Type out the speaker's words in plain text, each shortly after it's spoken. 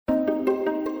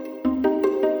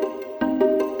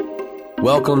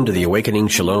Welcome to the Awakening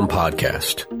Shalom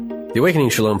Podcast. The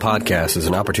Awakening Shalom Podcast is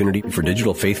an opportunity for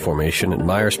digital faith formation at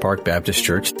Myers Park Baptist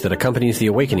Church that accompanies the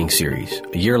Awakening series,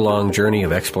 a year-long journey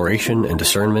of exploration and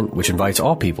discernment which invites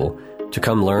all people to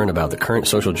come learn about the current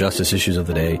social justice issues of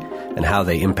the day and how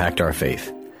they impact our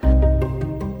faith.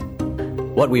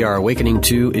 What we are awakening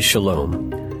to is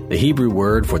shalom, the Hebrew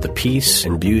word for the peace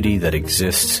and beauty that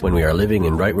exists when we are living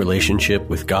in right relationship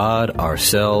with God,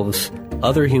 ourselves,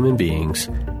 other human beings,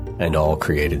 and all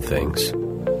created things.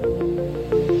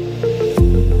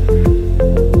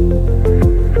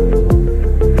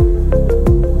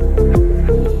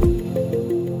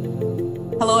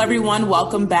 Hello, everyone.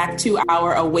 Welcome back to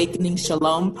our Awakening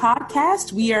Shalom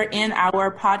podcast. We are in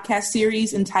our podcast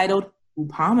series entitled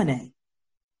Hupomoné.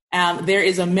 There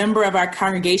is a member of our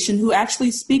congregation who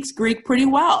actually speaks Greek pretty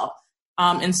well.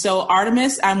 And so,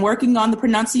 Artemis, I'm working on the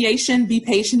pronunciation. Be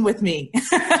patient with me.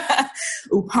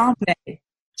 Hupomoné.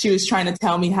 She was trying to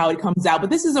tell me how it comes out. But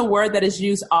this is a word that is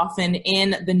used often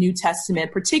in the New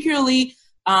Testament, particularly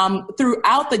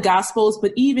throughout the Gospels,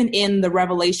 but even in the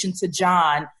Revelation to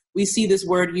John. We see this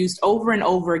word used over and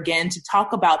over again to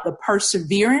talk about the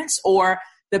perseverance or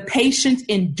the patient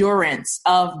endurance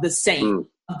of the saint,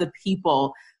 of the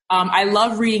people. I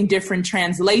love reading different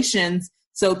translations.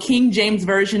 So King James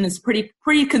Version is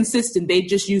pretty consistent. They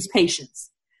just use patience.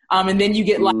 And then you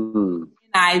get like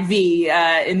NIV,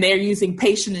 and they're using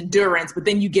patient endurance. But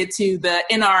then you get to the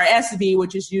NRSV,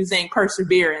 which is using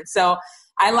perseverance. So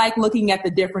I like looking at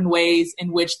the different ways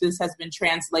in which this has been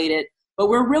translated. But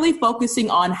we're really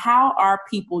focusing on how are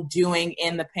people doing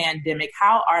in the pandemic?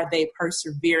 How are they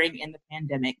persevering in the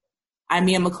pandemic? I'm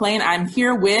Mia McLean. I'm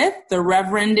here with the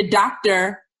Reverend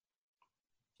Dr.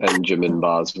 Benjamin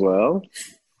Boswell.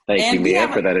 Thank you, Mia,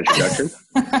 for that introduction.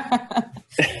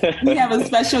 We have a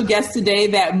special guest today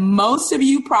that most of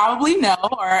you probably know,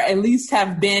 or at least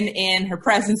have been in her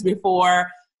presence before,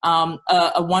 a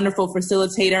wonderful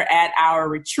facilitator at our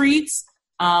retreats.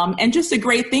 And just a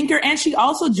great thinker. And she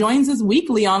also joins us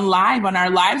weekly on our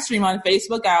live stream on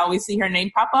Facebook. I always see her name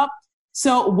pop up.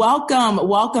 So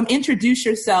welcome. Introduce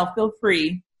yourself. Feel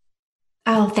free.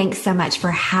 Oh, thanks so much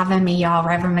for having me, y'all.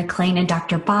 Reverend McLean and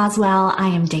Dr. Boswell. I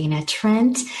am Dana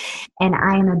Trent, and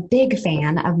I am a big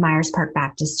fan of Myers Park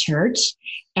Baptist Church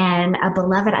and a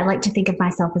beloved. I like to think of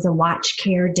myself as a watch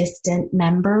care distant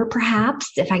member, perhaps,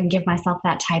 if I can give myself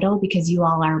that title, because you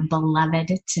all are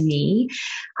beloved to me.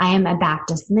 I am a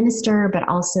Baptist minister, but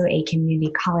also a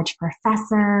community college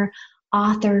professor,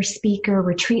 author, speaker,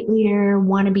 retreat leader,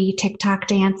 wannabe TikTok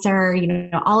dancer,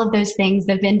 all of those things,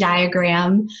 the Venn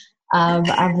diagram of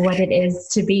what it is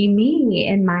to be me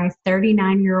in my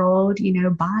 39-year-old,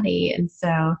 body. And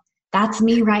so that's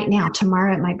me right now.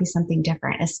 Tomorrow it might be something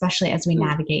different, especially as we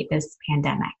navigate this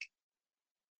pandemic.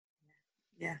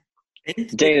 Yeah.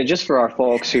 Dana, just for our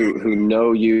folks who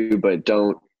know you but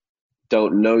don't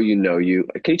know you,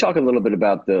 can you talk a little bit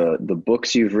about the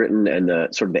books you've written and the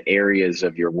sort of the areas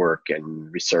of your work and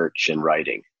research and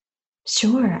writing?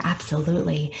 Sure,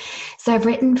 absolutely. So I've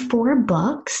written 4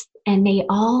 books. And they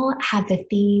all have the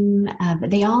theme of,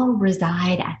 they all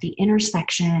reside at the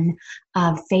intersection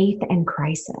of faith and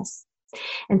crisis.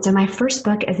 And so my first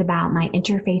book is about my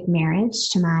interfaith marriage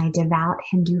to my devout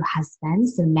Hindu husband,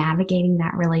 so navigating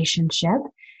that relationship.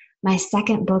 My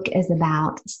second book is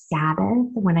about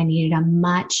Sabbath, when I needed a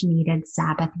much needed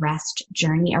Sabbath rest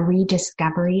journey, a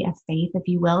rediscovery of faith, if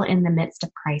you will, in the midst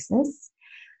of crisis.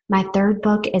 My third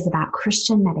book is about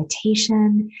Christian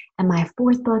meditation, and my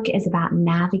fourth book is about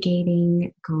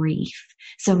navigating grief.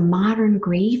 So modern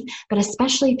grief, but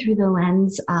especially through the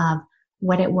lens of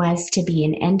what it was to be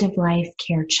an end-of-life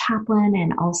care chaplain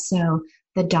and also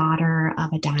the daughter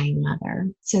of a dying mother.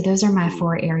 So those are my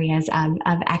 4 areas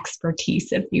of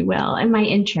expertise, if you will, and my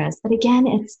interests. But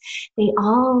again, they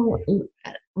all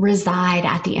reside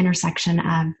at the intersection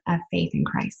of faith and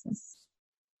crisis.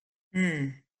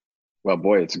 Well,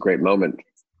 boy, it's a great moment.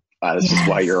 This is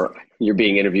why you're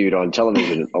being interviewed on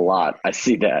television a lot. I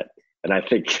see that. And I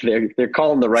think they're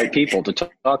calling the right people to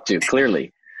talk to,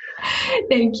 clearly.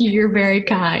 Thank you. You're very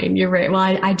kind. You're right.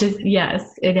 Well,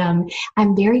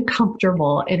 I'm very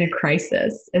comfortable in a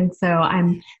crisis. And so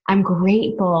I'm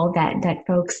grateful that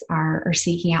folks are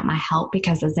seeking out my help,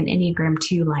 because as an Enneagram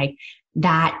 2, like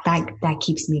that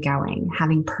keeps me going,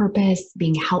 having purpose,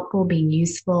 being helpful, being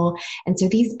useful. And so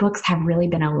these books have really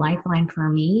been a lifeline for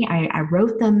me. I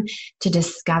wrote them to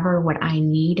discover what I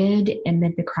needed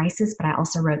amid the crisis, but I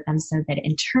also wrote them so that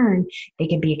in turn, they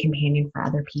could be a companion for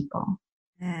other people.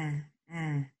 Yeah.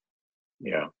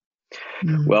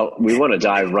 Well, we want to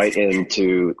dive right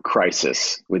into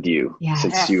crisis with you,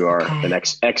 since you are an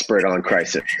expert on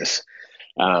crisis.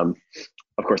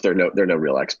 of course, they're no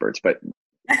real experts, but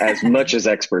as much as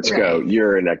experts go,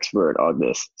 you're an expert on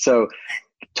this. So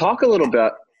talk a little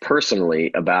bit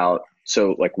personally about,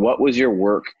 so like, what was your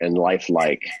work and life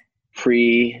like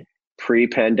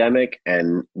pre-pandemic,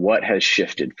 and what has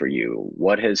shifted for you?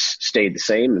 What has stayed the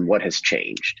same and what has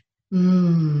changed?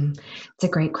 It's a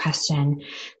great question.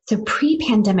 So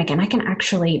pre-pandemic, and I can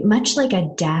actually, much like a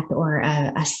death or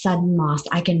a sudden loss,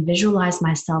 I can visualize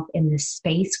myself in this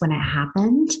space when it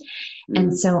happened.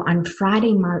 And so on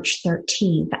Friday, March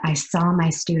 13th, I saw my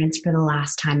students for the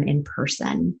last time in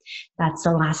person. That's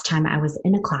the last time I was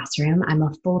in a classroom. I'm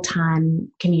a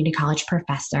full-time community college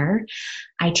professor.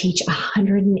 I teach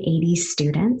 180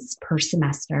 students per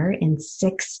semester in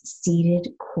 6 seated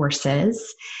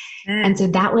courses. And so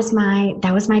that was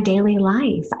my daily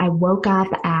life. I woke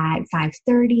up at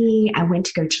 5:30. I went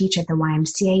to go teach at the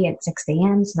YMCA at 6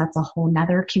 a.m. So that's a whole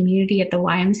nother community at the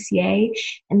YMCA.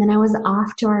 And then I was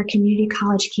off to our community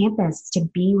college campus to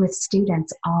be with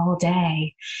students all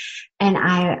day. And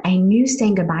I knew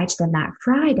saying goodbye to them that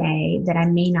Friday that I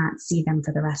may not see them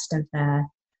for the rest of the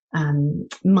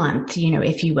month,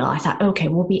 if you will. I thought, okay,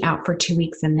 we'll be out for 2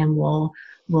 weeks and then we'll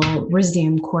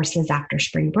resume courses after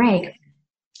spring break.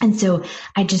 And so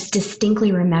I just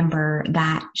distinctly remember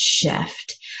that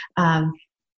shift of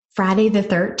Friday the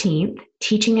 13th,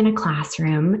 teaching in a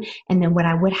classroom. And then what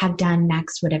I would have done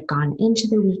next would have gone into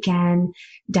the weekend,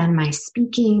 done my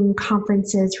speaking,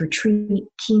 conferences, retreat,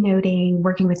 keynoting,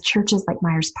 working with churches like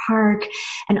Myers Park.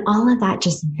 And all of that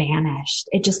just vanished.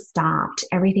 It just stopped.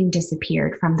 Everything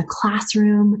disappeared, from the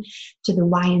classroom to the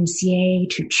YMCA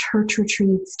to church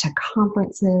retreats to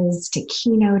conferences to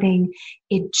keynoting.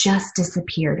 It just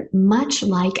disappeared, much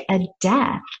like a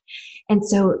death. And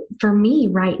so for me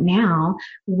right now,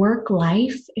 work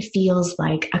life feels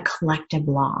like a collective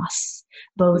loss,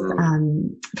 both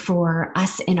for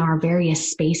us in our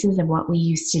various spaces of what we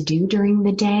used to do during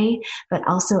the day, but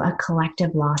also a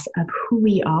collective loss of who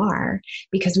we are,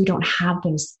 because we don't have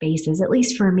those spaces, at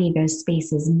least for me, those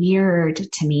spaces mirrored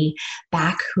to me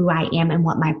back who I am and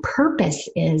what my purpose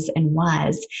is and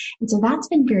was. And so that's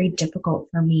been very difficult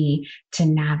for me to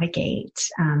navigate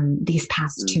these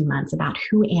past 2 months, about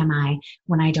who am I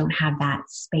when I don't have that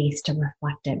space to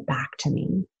reflect it back to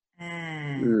me.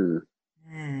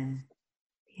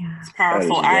 Yeah. It's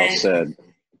powerful. That is well said.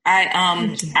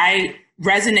 I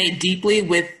resonate deeply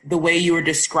with the way you were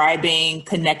describing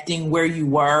connecting where you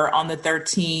were on the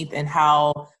 13th and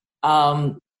how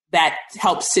that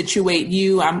helps situate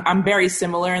you. I'm very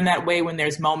similar in that way. When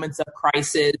there's moments of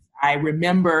crisis, I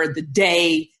remember the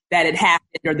day that it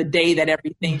happened or the day that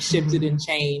everything shifted and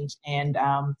changed. And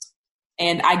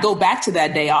I go back to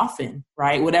that day often,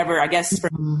 right? Whatever, I guess for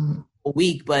a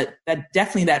week, but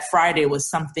that Friday was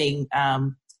something,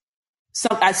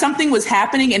 something was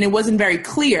happening and it wasn't very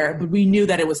clear, but we knew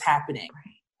that it was happening.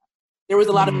 There was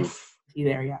a lot of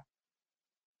there. Yeah.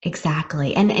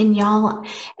 Exactly. And y'all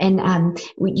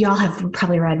have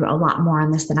probably read a lot more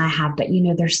on this than I have, but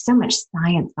there's so much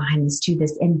science behind this too,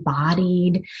 this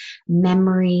embodied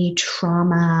memory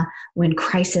trauma. When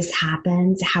crisis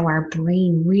happens, how our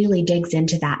brain really digs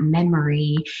into that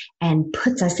memory and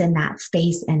puts us in that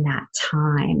space and that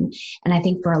time. And I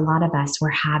think for a lot of us,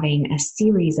 we're having a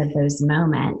series of those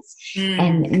moments.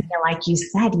 And like you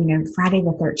said, Friday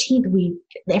the 13th,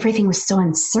 everything was so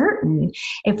uncertain.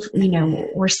 If,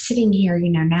 we're sitting here,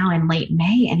 now in late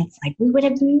May, and it's like, we would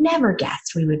have never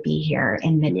guessed we would be here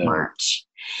in mid-March.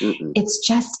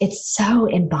 It's so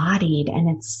embodied and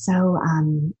it's so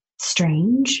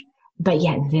strange, but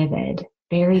yet vivid,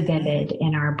 very vivid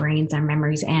in our brains, our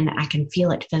memories, and I can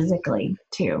feel it physically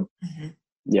too.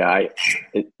 Yeah,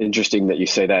 interesting that you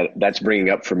say that. That's bringing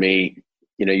up for me,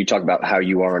 you talk about how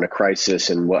you are in a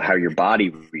crisis and how your body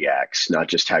reacts, not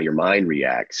just how your mind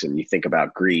reacts. And you think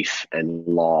about grief and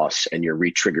loss, and you're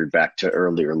re-triggered back to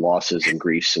earlier losses and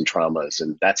griefs and traumas.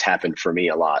 And that's happened for me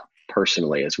a lot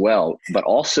personally as well. But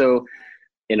also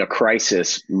in a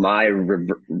crisis, my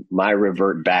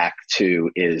revert back to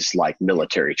is like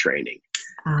military training,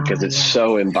 because it's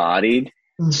so embodied.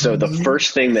 So the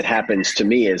first thing that happens to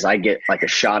me is I get like a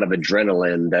shot of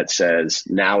adrenaline that says,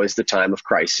 now is the time of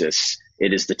crisis.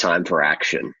 It is the time for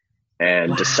action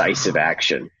and decisive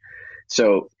action.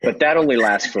 So, but that only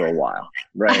lasts for a while,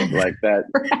 right? Like that,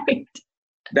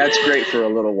 that's great for a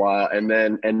little while. And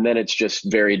then it's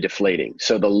just very deflating.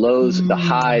 So the lows, the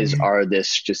highs are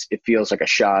it feels like a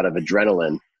shot of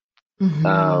adrenaline.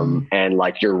 And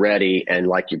like you're ready and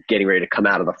like you're getting ready to come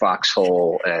out of the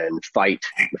foxhole and fight.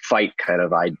 The fight kind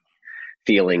of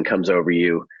feeling comes over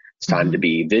you. It's time to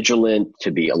be vigilant,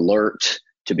 to be alert,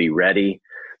 to be ready.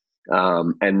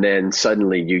 And then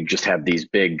suddenly you just have these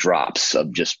big drops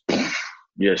of just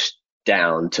just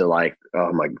down to like,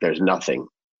 oh my, there's nothing,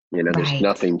 there's Right.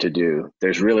 nothing to do.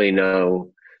 There's really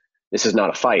this is not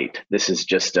a fight. This is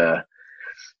just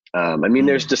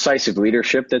there's decisive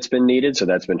leadership that's been needed. So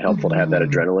that's been helpful to have that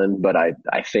adrenaline. But I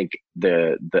think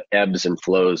the ebbs and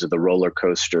flows of the roller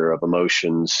coaster of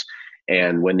emotions,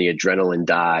 and when the adrenaline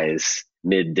dies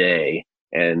midday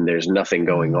and there's nothing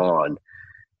going on,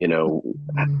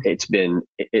 it's been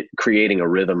creating a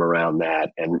rhythm around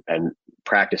that and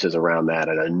practices around that,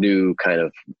 and a new kind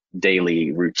of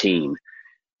daily routine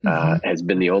has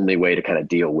been the only way to kind of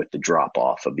deal with the drop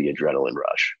off of the adrenaline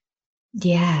rush.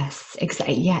 Yes,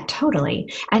 exactly. Yeah,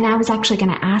 totally. And I was actually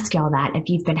going to ask y'all that if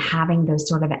you've been having those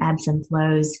sort of ebbs and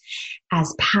flows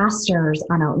as pastors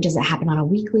does it happen on a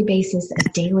weekly basis, a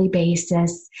daily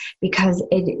basis? Because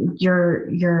you've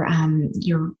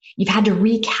had to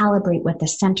recalibrate what the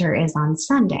center is on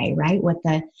Sunday, right? What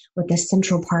the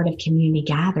central part of community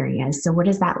gathering is. So what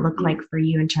does that look like for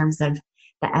you in terms of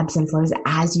the ebbs and flows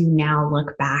as you now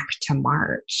look back to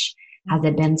March? Has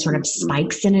it been sort of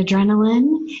spikes in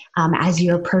adrenaline as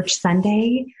you approach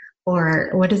Sunday? Or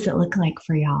what does it look like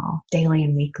for y'all daily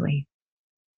and weekly?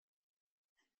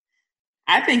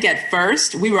 I think at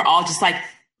first we were all just like,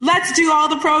 let's do all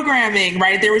the programming,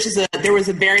 right? There was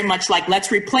a very much like,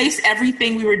 let's replace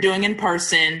everything we were doing in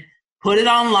person, put it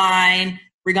online.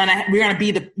 We're gonna be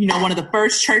the one of the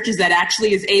first churches that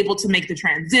actually is able to make the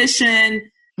transition.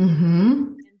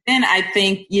 Mm-hmm. And I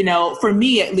think, for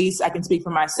me, at least I can speak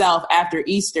for myself, after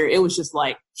Easter, it was just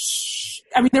like,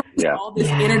 there was all this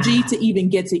energy to even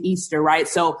get to Easter, right?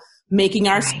 So making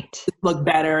our look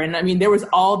better. And there was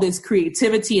all this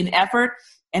creativity and effort.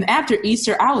 And after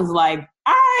Easter, I was like,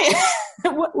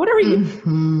 what are we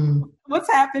doing?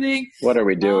 What's happening? What are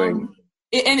we doing?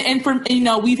 And for,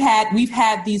 we've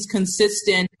had these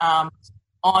consistent,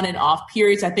 on and off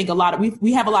periods. I think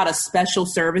we have a lot of special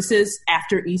services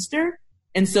after Easter.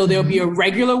 And so there'll be a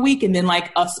regular week and then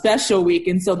like a special week.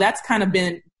 And so that's kind of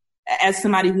been, as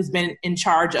somebody who's been in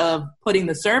charge of putting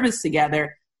the service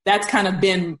together, that's kind of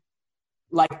been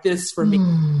like this for me.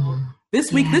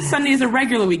 This week, this Sunday is a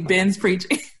regular week. Ben's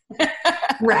preaching.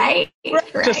 Right.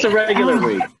 Just a regular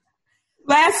week.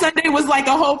 Last Sunday was like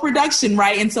a whole production,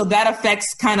 right? And so that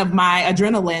affects kind of my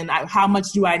adrenaline. How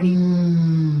much do I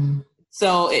need?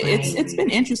 So it's been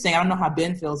interesting. I don't know how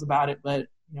Ben feels about it, but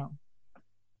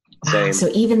Wow. So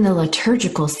even the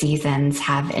liturgical seasons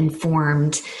have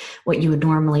informed what you would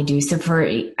normally do. So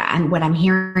and what I'm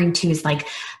hearing too is like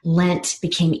Lent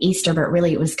became Easter, but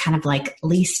really it was kind of like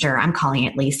Leaster. I'm calling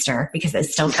it Leaster because it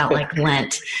still felt like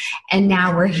Lent. And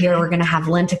now we're going to have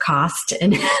Lentacost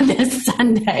this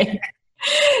Sunday.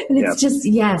 And it's just,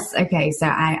 yes. Okay. So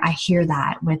I hear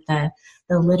that with the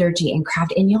liturgy and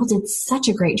craft, and y'all did such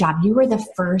a great job. You were the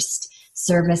first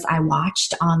service I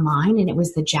watched online, and it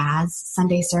was the jazz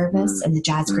Sunday service and the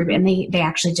jazz group. And they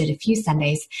actually did a few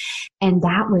Sundays, and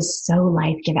that was so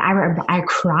life-giving. I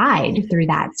cried through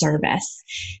that service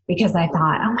because I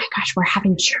thought, oh my gosh, we're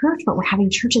having church, but we're having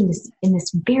church in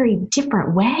this very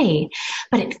different way,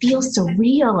 but it feels so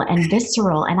real and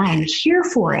visceral, and I am here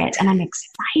for it and I'm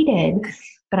excited.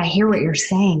 But I hear what you're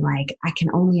saying. Like, I can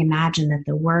only imagine that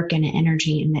the work and the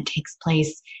energy that takes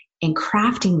place in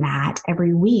crafting that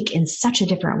every week in such a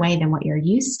different way than what you're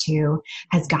used to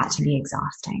has got to be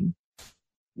exhausting.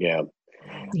 Yeah.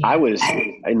 I was,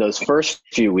 in those first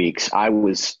few weeks, I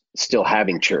was still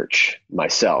having church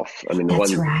myself. The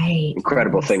That's one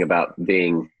incredible thing about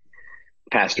being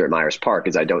pastor at Myers Park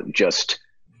is I don't just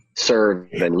serve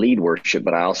and lead worship,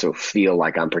 but I also feel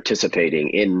like I'm participating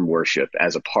in worship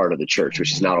as a part of the church, which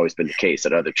has not always been the case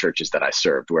at other churches that I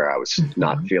served, where I was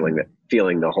not feeling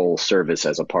the whole service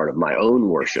as a part of my own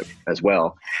worship as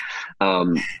well.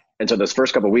 And so those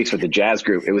first couple of weeks with the jazz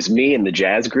group, it was me and the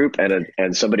jazz group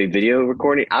and somebody video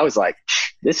recording. I was like,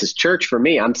 this is church for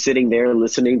me. I'm sitting there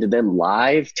listening to them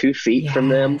live, 2 feet from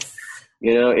them.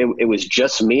 It was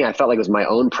just me. I felt like it was my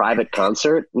own private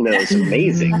concert. It's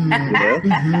amazing.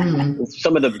 It's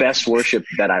some of the best worship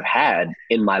that I've had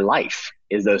in my life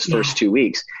is those first 2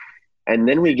 weeks. And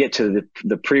then we get to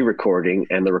the pre-recording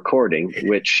and the recording,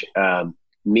 which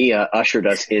Mia ushered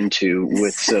us into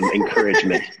with some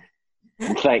encouragement.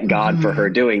 And thank God for her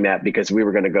doing that, because we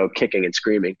were going to go kicking and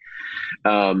screaming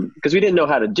because we didn't know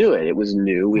how to do it. It was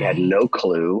new. We had no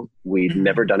clue. We'd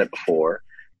never done it before.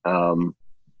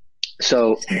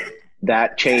 So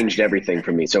that changed everything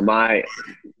for me. So my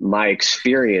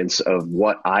experience of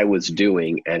what I was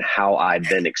doing and how I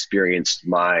then experienced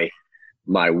my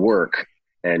work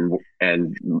and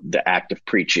the act of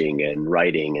preaching and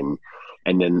writing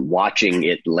and then watching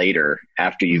it later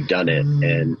after you've done it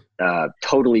and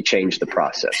totally changed the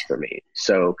process for me.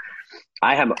 So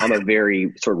I'm a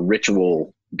very sort of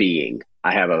ritual being.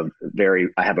 I have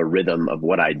a rhythm of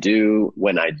what I do,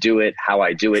 when I do it, how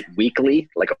I do it weekly,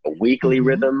 like a weekly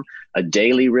rhythm, a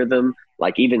daily rhythm.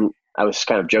 Like even I was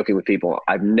kind of joking with people.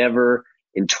 I've never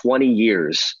in 20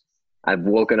 years, I've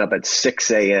woken up at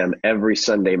 6 a.m. every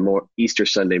Easter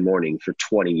Sunday morning for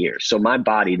 20 years. So my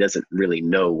body doesn't really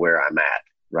know where I'm at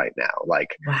right now.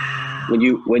 Like wow.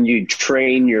 when you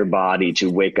train your body to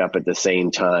wake up at the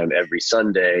same time every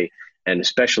Sunday, and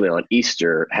especially on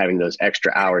Easter, having those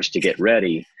extra hours to get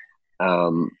ready.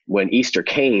 When Easter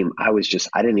came,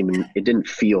 it didn't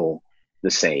feel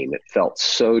the same. It felt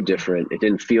so different. It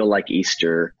didn't feel like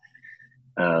Easter.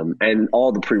 And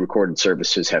all the pre-recorded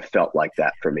services have felt like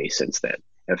that for me since then.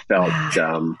 Have felt, I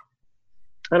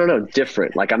don't know,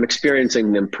 different. Like I'm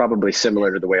experiencing them probably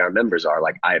similar to the way our members are.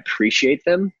 Like I appreciate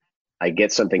them. I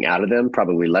get something out of them,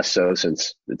 probably less so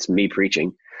since it's me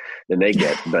preaching than they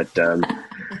get. But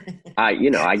I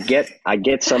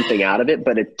get something out of it,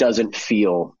 but it doesn't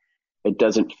feel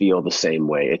the same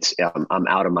way. It's I'm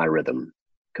out of my rhythm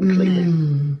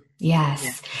completely. Yes.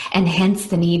 Yeah. And hence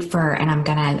the need for, and I'm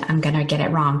gonna get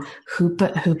it wrong.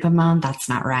 Hupomoné. That's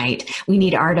not right. We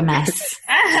need Artemis.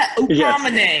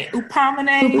 Hupomoné.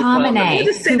 Hupomoné. We'll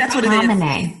just say that's what it is.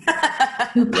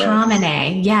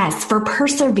 Hupomoné. Yes. For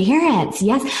perseverance.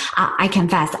 Yes. I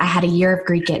confess I had a year of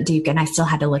Greek at Duke and I still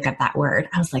had to look up that word.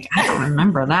 I was like, I don't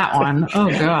remember that one.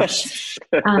 Oh gosh.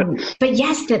 But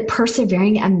yes, that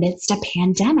persevering amidst a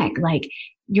pandemic, like,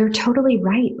 you're totally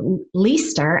right.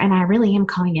 Leaster, and I really am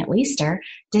calling it Leaster,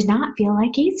 did not feel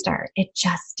like Easter. It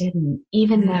just didn't,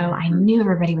 even though I knew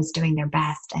everybody was doing their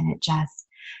best,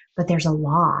 but there's a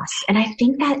loss. And I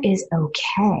think that is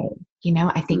okay.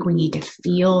 I think we need to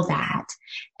feel that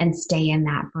and stay in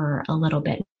that for a little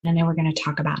bit. And then we're going to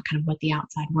talk about kind of what the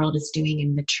outside world is doing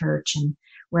in the church and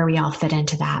where we all fit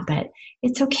into that. But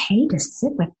it's okay to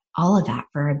sit with all of that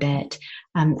for a bit.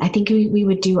 I think we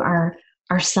would do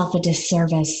ourself a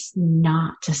disservice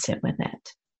not to sit with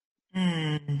it.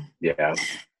 Yeah.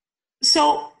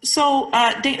 So,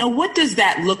 Dana, what does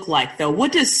that look like though?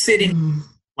 What does sitting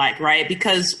like, right?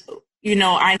 Because,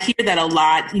 I hear that a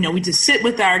lot, we just sit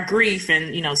with our grief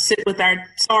and, sit with our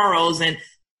sorrows. And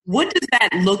what does that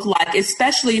look like,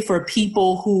 especially for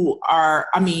people who are,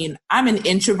 I'm an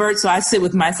introvert, so I sit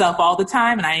with myself all the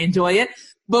time and I enjoy it.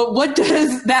 But what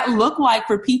does that look like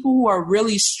for people who are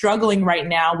really struggling right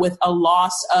now with a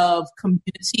loss of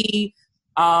community,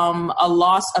 a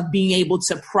loss of being able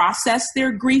to process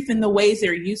their grief in the ways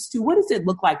they're used to? What does it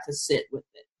look like to sit with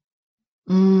it?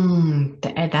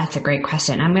 That's a great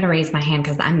question. I'm going to raise my hand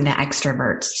because I'm the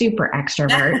extrovert, super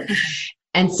extrovert.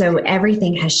 And so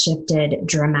everything has shifted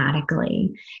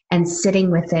dramatically. And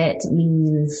sitting with it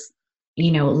means,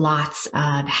 lots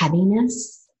of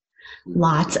heaviness.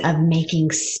 Lots of making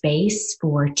space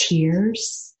for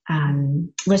tears.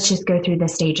 Let's just go through the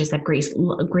stages of grief.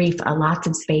 Lots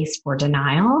of space for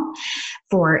denial,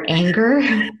 for anger,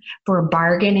 for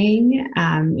bargaining,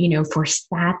 for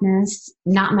sadness,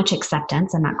 not much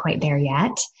acceptance. I'm not quite there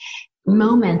yet.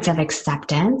 Moments of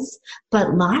acceptance,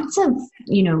 but lots of,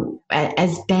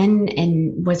 as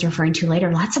Ben was referring to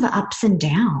later, lots of ups and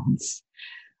downs.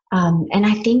 And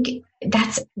I think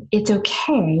it's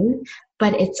okay,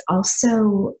 but it's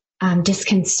also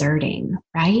disconcerting,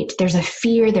 right? There's a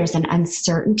fear, there's an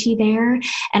uncertainty there.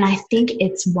 And I think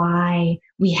it's why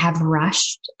we have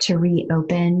rushed to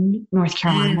reopen North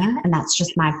Carolina. And that's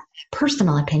just my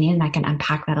personal opinion. And I can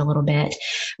unpack that a little bit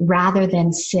rather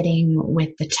than sitting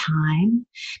with the time,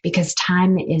 because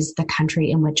time is the country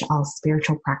in which all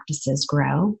spiritual practices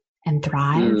grow and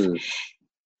thrive.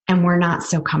 And we're not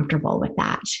so comfortable with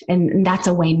that. And that's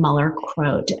a Wayne Muller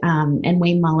quote. And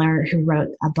Wayne Muller, who wrote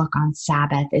a book on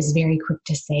Sabbath, is very quick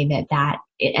to say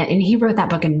and he wrote that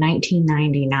book in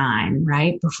 1999,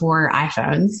 right? Before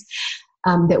iPhones,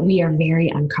 that we are very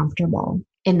uncomfortable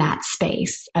in that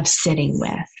space of sitting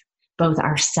with both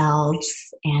ourselves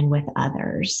and with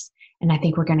others. And I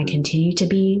think we're going to continue to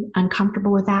be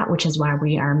uncomfortable with that, which is why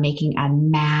we are making a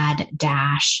mad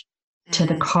dash to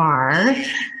the car,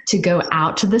 to go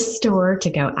out to the store, to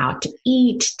go out to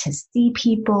eat, to see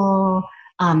people.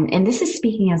 And this is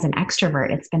speaking as an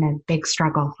extrovert. It's been a big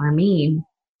struggle for me,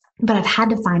 but I've had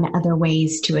to find other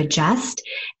ways to adjust.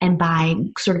 And by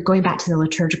sort of going back to the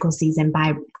liturgical season,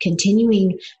 by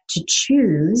continuing to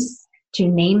choose to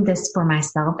name this for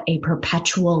myself a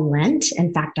perpetual Lent.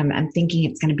 In fact, I'm thinking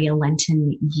it's going to be a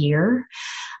Lenten year.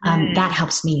 That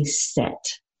helps me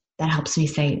sit. That helps me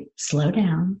say, slow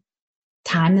down.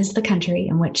 Time is the country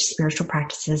in which spiritual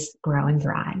practices grow and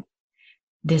thrive.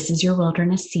 this is your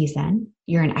wilderness season.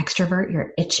 You're an extrovert.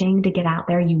 You're itching to get out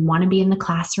there. You want to be in the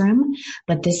classroom,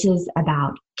 but this is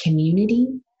about community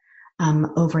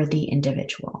over the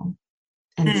individual.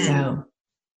 And so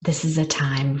this is a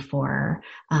time for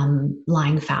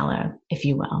lying fallow, if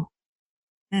you will.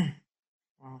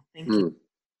 Well, thank you.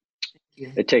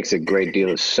 It takes a great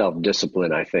deal of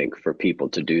self-discipline, I think, for people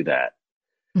to do that,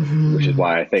 which is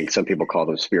why I think some people call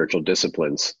them spiritual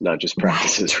disciplines, not just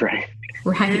practices, right?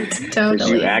 Right, totally. Because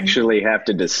you actually have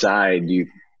to decide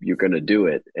you're going to do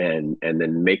it and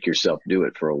then make yourself do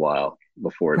it for a while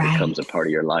before it becomes a part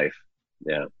of your life.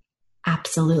 Yeah.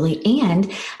 Absolutely.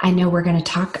 And I know we're going to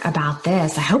talk about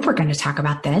this. I hope we're going to talk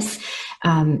about this.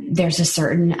 There's a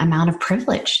certain amount of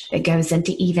privilege that goes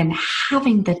into even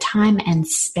having the time and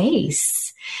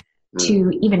space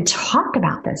to even talk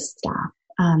about this stuff.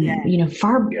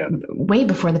 Way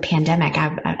before the pandemic,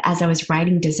 as I was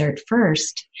writing Dessert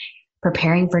First,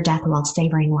 preparing for death while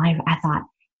savoring life, I thought,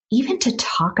 even to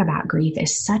talk about grief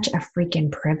is such a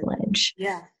freaking privilege.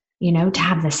 Yeah. To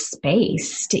have the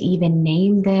space to even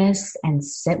name this and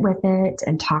sit with it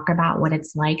and talk about what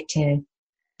it's like to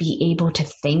be able to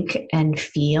think and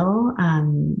feel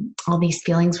all these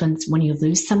feelings when you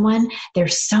lose someone.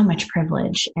 There's so much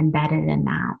privilege embedded in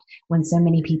that when so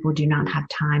many people do not have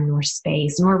time nor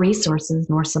space nor resources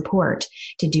nor support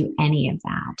to do any of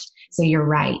that. So you're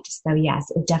right. So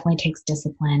yes, it definitely takes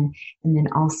discipline, and then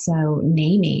also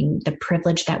naming the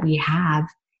privilege that we have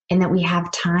and that we have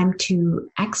time to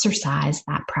exercise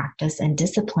that practice and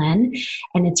discipline.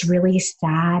 And it's really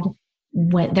sad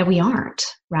that we aren't,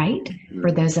 right?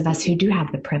 For those of us who do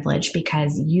have the privilege,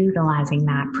 because utilizing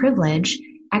that privilege,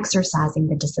 exercising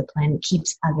the discipline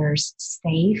keeps others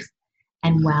safe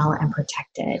and well and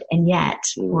protected. And yet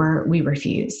we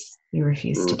refuse. We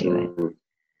refuse to do it.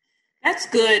 That's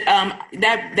good.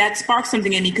 That sparks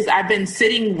something in me, because I've been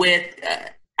sitting with,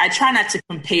 I try not to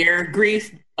compare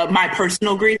grief, my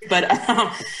personal grief, but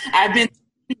I've been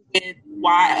with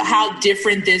how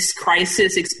different this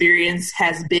crisis experience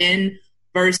has been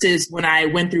versus when I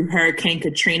went through Hurricane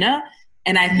Katrina.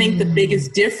 And I think the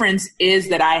biggest difference is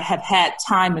that I have had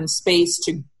time and space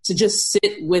to just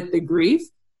sit with the grief.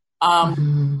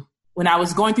 When I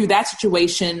was going through that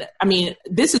situation, I mean,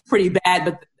 this is pretty bad,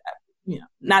 but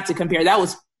not to compare, that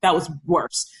was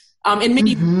worse. And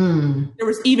maybe there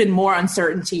was even more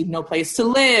uncertainty, no place to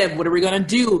live. What are we going to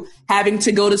do? Having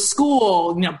to go to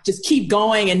school, just keep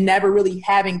going and never really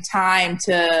having time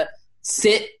to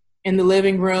sit in the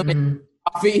living room and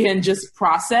coffee and just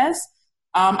process.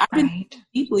 I've been thinking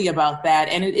deeply about that,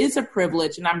 and it is a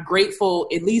privilege. And I'm grateful,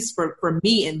 at least for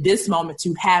me in this moment,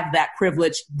 to have that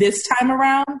privilege this time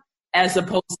around, as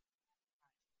opposed to.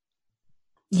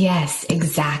 Yes,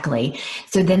 exactly.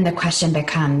 So then the question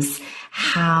becomes,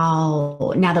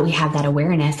 how, now that we have that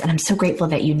awareness, and I'm so grateful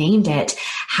that you named it,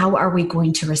 how are we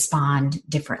going to respond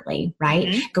differently,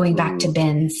 right? Going back to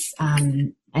Ben's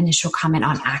initial comment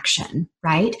on action,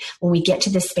 right? When we get to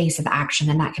the space of action,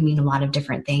 and that can mean a lot of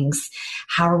different things,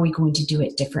 how are we going to do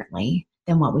it differently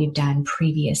than what we've done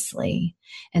previously?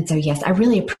 And so, yes, I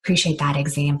really appreciate that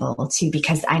example too,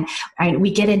 because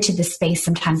we get into the space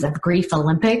sometimes of grief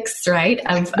Olympics, right?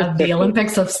 Of the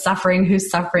Olympics of suffering, whose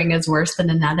suffering is worse than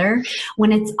another,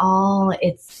 when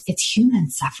it's human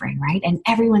suffering, right? And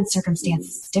everyone's circumstance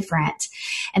is different.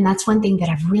 And that's one thing that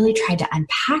I've really tried to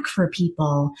unpack for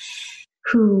people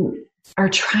who are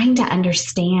trying to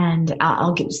understand.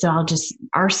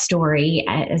 Our story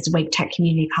as Wake Tech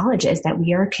Community College is that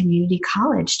we are a community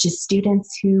college to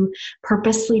students who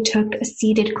purposely took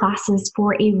seated classes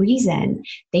for a reason.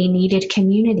 They needed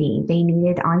community. They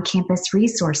needed on-campus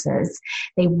resources.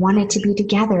 They wanted to be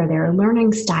together. Their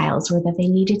learning styles were that they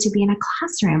needed to be in a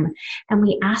classroom. And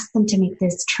we asked them to make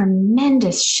this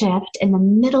tremendous shift in the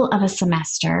middle of a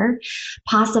semester,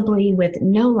 possibly with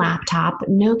no laptop,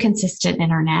 no consistent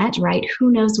internet, right?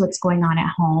 Who knows what's going on at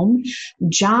home,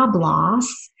 job loss,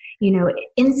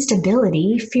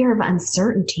 instability, fear of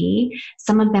uncertainty.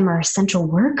 Some of them are essential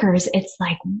workers. It's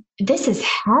like, this is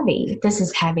heavy.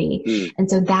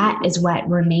 And so that is what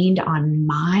remained on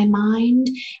my mind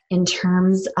in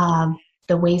terms of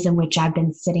the ways in which I've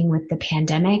been sitting with the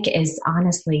pandemic, is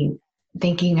honestly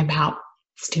thinking about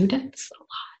students a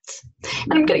lot.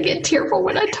 And I'm going to get tearful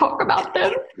when I talk about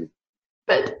them,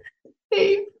 but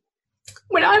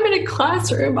when I'm in a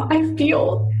classroom, I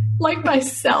feel like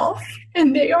myself,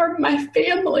 and they are my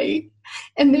family,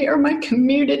 and they are my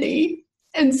community.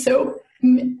 And so,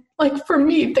 for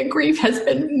me, the grief has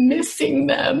been missing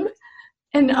them,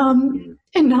 and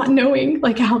not knowing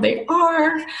how they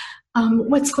are,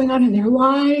 what's going on in their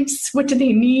lives, what do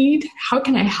they need, how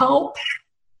can I help?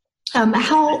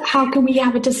 How can we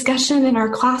have a discussion in our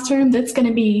classroom that's going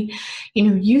to be,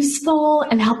 useful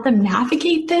and help them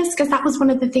navigate this? Because that was one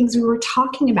of the things we were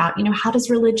talking about. How do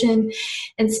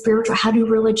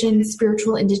religion,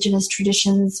 spiritual, indigenous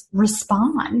traditions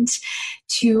respond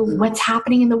to what's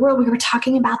happening in the world? We were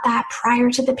talking about that prior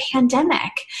to the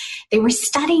pandemic. They were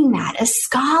studying that as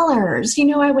scholars.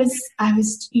 I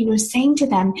was saying to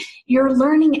them, you're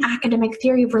learning academic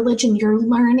theory of religion. You're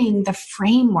learning the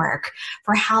framework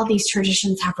for how these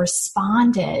traditions have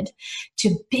responded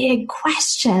to big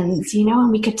questions,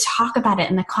 and we could talk about it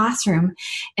in the classroom.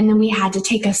 And then we had to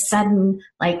take a sudden,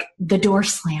 the door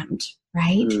slammed,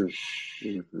 right?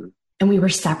 Mm-hmm. And we were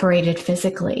separated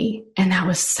physically, and that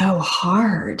was so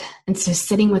hard. And so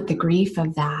sitting with the grief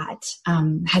of that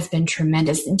has been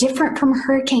tremendous. Different from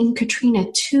Hurricane Katrina,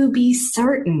 to be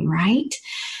certain, right?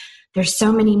 There's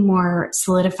so many more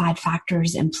solidified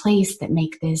factors in place that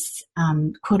make this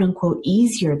quote unquote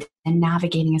easier than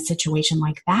navigating a situation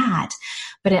like that.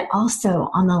 But it also,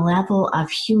 on the level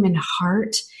of human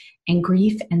heart and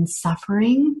grief and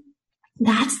suffering,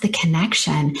 that's the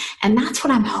connection. And that's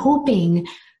what I'm hoping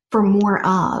for more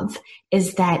of,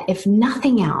 is that if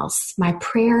nothing else, my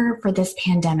prayer for this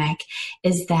pandemic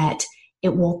is that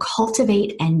it will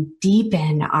cultivate and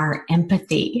deepen our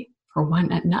empathy for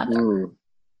one another.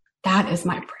 That is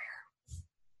my prayer.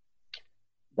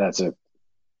 That's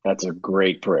a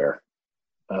great prayer.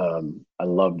 I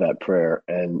love that prayer,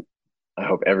 and I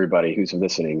hope everybody who's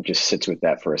listening just sits with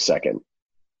that for a second.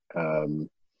 I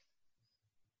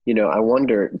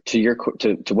wonder to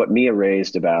what Mia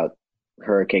raised about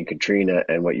Hurricane Katrina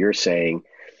and what you're saying.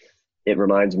 It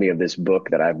reminds me of this book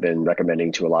that I've been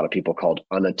recommending to a lot of people called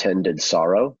Unattended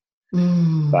Sorrow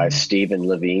by Stephen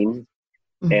Levine,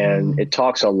 and it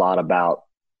talks a lot about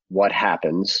what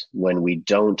happens when we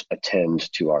don't attend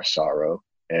to our sorrow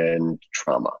and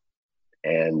trauma,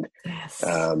 and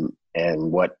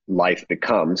and what life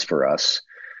becomes for us,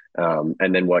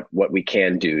 and then what we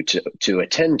can do to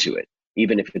attend to it,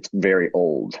 even if it's very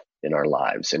old in our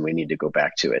lives and we need to go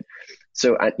back to it.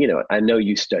 So I know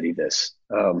you study this.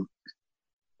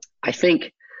 I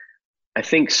think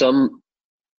some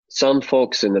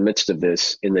folks in the midst of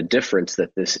this, in the difference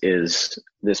that this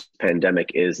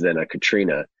pandemic is than a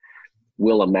Katrina,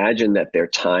 will imagine that their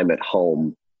time at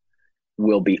home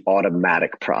will be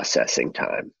automatic processing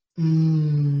time.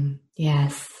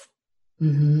 Yes.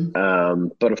 Mm-hmm.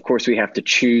 But of course we have to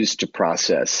choose to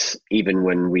process even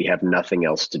when we have nothing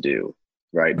else to do,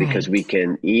 right? Because we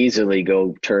can easily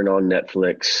go turn on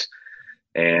Netflix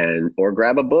or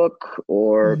grab a book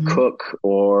or cook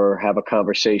or have a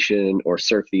conversation or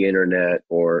surf the internet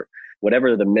or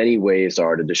whatever the many ways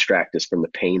are to distract us from the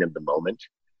pain of the moment.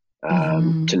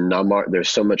 To numb there's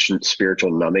so much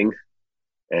spiritual numbing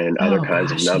and other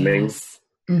kinds of numbing. Yes.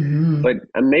 But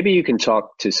maybe you can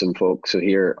talk to some folks who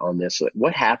hear on this.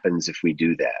 What happens if we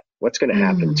do that? What's going to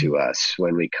happen to us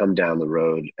when we come down the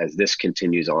road as this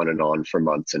continues on and on for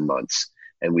months and months,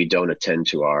 and we don't attend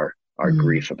to our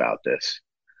grief about this?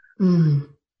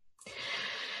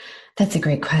 That's a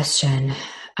great question.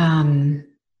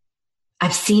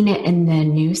 I've seen it in the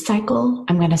news cycle.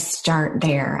 I'm going to start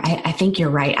there. I think you're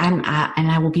right. And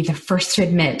I will be the first to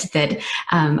admit that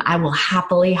I will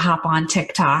happily hop on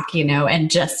TikTok, and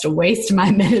just waste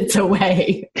my minutes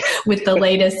away with the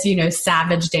latest,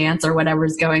 savage dance or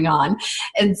whatever's going on.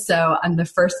 And so I'm the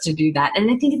first to do that. And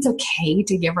I think it's okay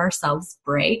to give ourselves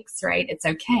breaks, right? It's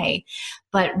okay.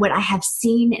 But what I have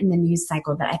seen in the news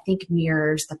cycle that I think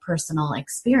mirrors the personal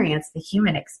experience, the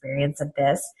human experience of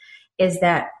this, is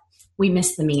that we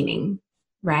miss the meaning,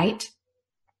 right?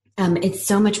 It's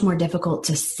so much more difficult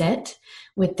to sit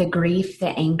with the grief, the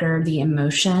anger, the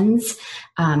emotions,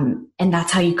 and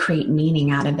that's how you create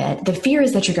meaning out of it. The fear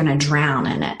is that you're going to drown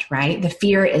in it, right? The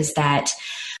fear is that,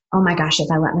 oh my gosh, if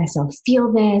I let myself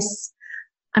feel this,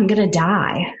 I'm going to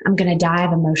die. I'm going to die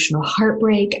of emotional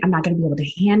heartbreak. I'm not going to be able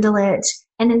to handle it.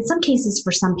 And in some cases,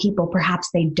 for some people, perhaps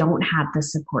they don't have the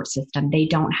support system. They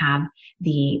don't have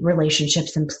the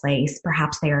relationships in place.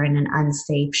 Perhaps they are in an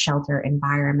unsafe shelter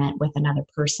environment with another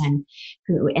person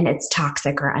and it's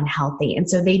toxic or unhealthy. And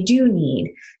so they do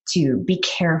need to be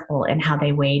careful in how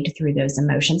they wade through those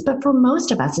emotions. But for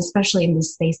most of us, especially in the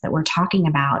space that we're talking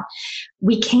about,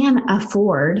 we can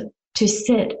afford to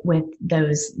sit with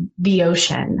the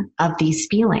ocean of these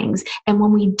feelings. And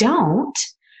when we don't,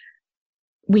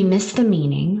 we miss the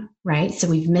meaning, right? So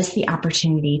we've missed the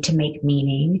opportunity to make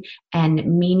meaning,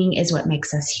 and meaning is what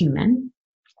makes us human.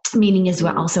 Meaning is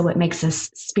what makes us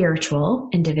spiritual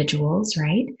individuals,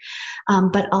 right?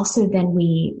 But also then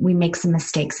we make some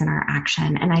mistakes in our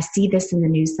action. And I see this in the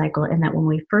news cycle in that when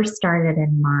we first started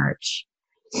in March,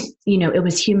 it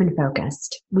was human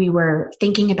focused. We were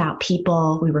thinking about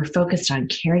people. We were focused on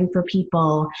caring for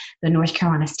people. The North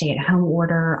Carolina stay-at-home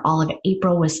order, all of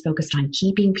April was focused on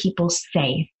keeping people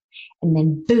safe. And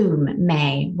then boom,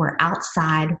 May, we're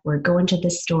outside, we're going to the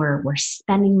store, we're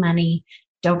spending money.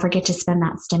 Don't forget to spend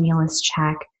that stimulus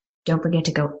check. Don't forget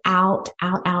to go out,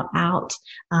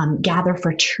 gather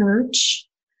for church,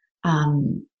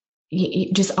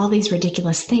 just all these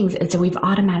ridiculous things. And so we've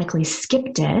automatically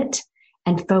skipped it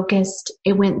and focused.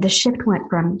 The shift went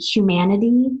from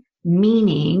humanity,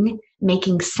 meaning,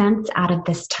 making sense out of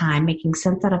this time, making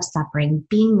sense out of suffering,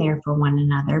 being there for one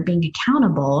another, being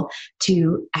accountable,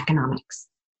 to economics,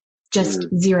 just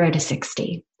 0 to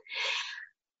 60.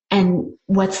 And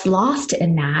what's lost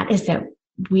in that is that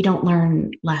we don't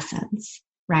learn lessons,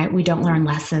 right? We don't learn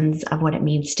lessons of what it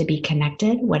means to be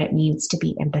connected, what it means to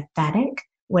be empathetic,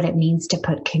 what it means to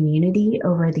put community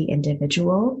over the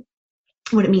individual,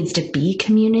 what it means to be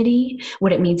community,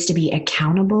 what it means to be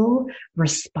accountable,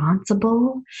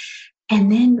 responsible.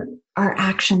 And then our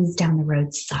actions down the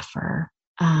road suffer.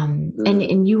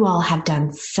 And you all have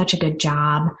done such a good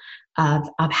job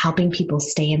of helping people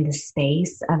stay in the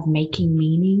space of making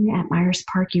meaning at Myers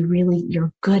Park.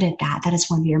 You're good at that. That is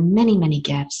one of your many, many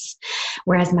gifts.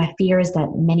 Whereas my fear is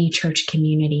that many church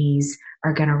communities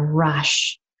are going to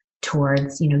rush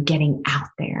towards, getting out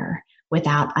there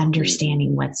without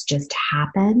understanding what's just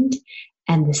happened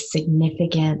and the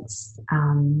significance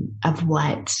of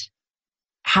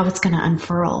how it's going to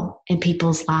unfurl in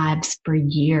people's lives for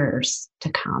years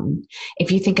to come.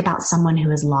 If you think about someone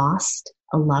who has lost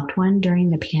a loved one during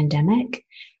the pandemic,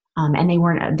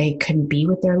 and they couldn't be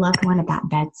with their loved one at that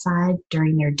bedside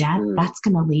during their death, that's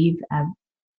going to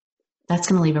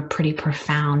leave a pretty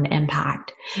profound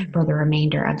impact for the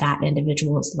remainder of that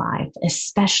individual's life,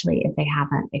 especially if they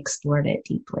haven't explored it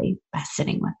deeply by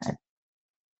sitting with it.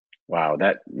 Wow,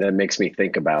 that makes me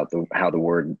think about how the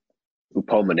word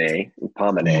Hupomoné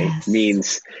Yes.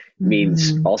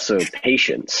 means also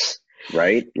patience,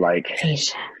 right? Like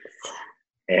patience.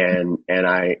 And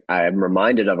I am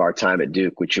reminded of our time at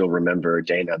Duke, which you'll remember,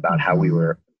 Dana, about how we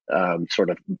were sort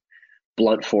of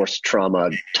blunt force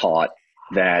trauma taught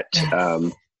that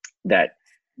that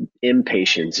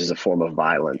impatience is a form of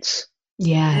violence.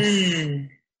 Yes.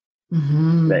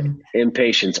 That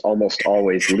impatience almost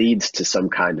always leads to some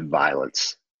kind of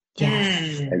violence.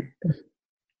 Yes. And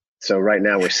so right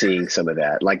now we're seeing some of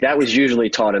that. Like that was usually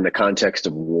taught in the context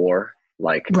of war.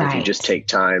 Like if you just take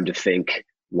time to think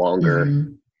longer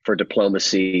for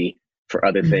diplomacy, for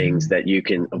other things, that you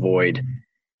can avoid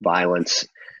violence.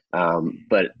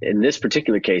 But in this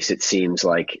particular case, it seems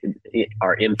like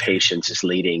our impatience is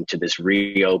leading to this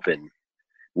reopen,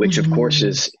 which of course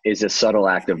is a subtle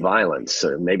act of violence,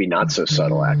 or maybe not so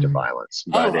subtle act of violence.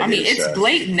 But it's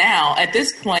blatant now. At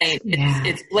this point,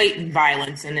 it's blatant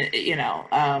violence, and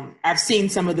I've seen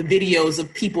some of the videos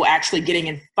of people actually getting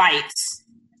in fights,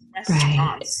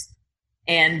 restaurants,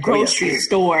 and grocery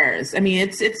stores. I mean,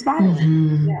 it's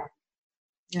violent. Yeah.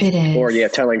 It is. Or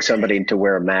telling somebody to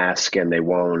wear a mask and they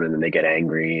won't, and then they get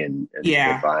angry and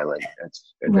get violent.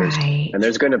 And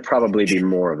there's going to probably be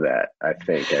more of that, I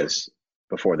think, as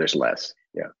before there's less.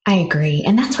 Yeah, I agree.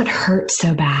 And that's what hurt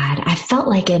so bad. I felt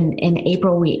like in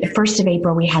April, 1st of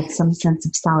April, we had some sense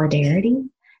of solidarity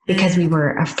because we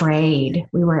were afraid.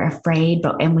 We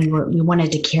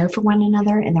wanted to care for one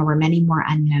another, and there were many more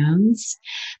unknowns.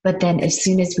 But then as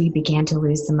soon as we began to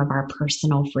lose some of our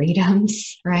personal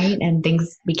freedoms, right, and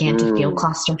things began to feel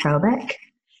claustrophobic,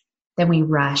 then we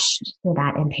rushed to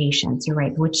that impatience, you're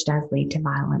right, which does lead to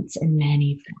violence in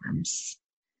many forms.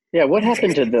 Yeah, what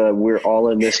happened to the "we're all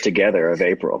in this together" of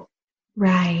April?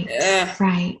 Right,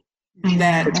 right. I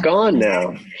know. It's gone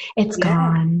now. It's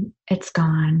gone. It's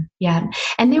gone. Yeah.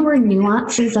 And there were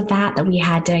nuances of that we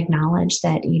had to acknowledge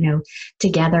that,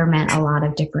 together meant a lot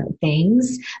of different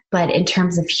things. But in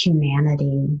terms of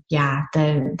humanity,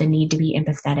 the need to be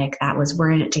empathetic,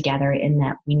 we're in it together, in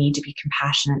that we need to be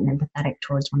compassionate and empathetic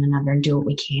towards one another and do what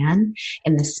we can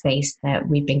in the space that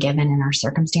we've been given in our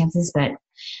circumstances. But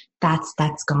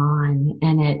that's gone,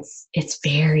 and it's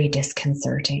very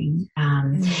disconcerting.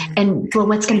 And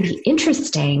what's going to be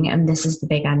interesting, and this is the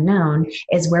big unknown,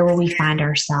 is where will we find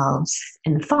ourselves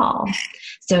in the fall?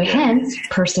 So hence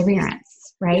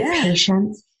perseverance, right? Yeah.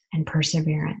 Patience and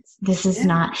perseverance. This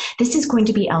is going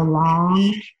to be a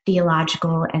long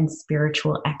theological and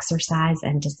spiritual exercise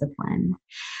and discipline.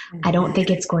 I don't think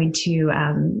it's going to,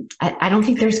 I don't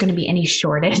think there's going to be any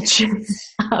shortage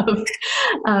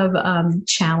of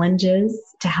challenges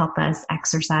to help us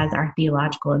exercise our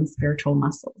theological and spiritual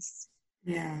muscles.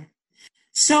 Yeah.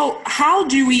 So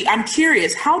I'm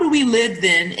curious, how do we live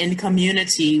then in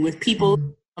community with people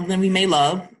of them we may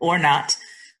love or not,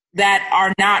 that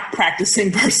are not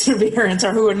practicing perseverance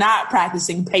or who are not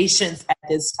practicing patience at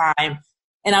this time.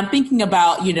 And I'm thinking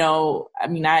about,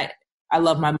 I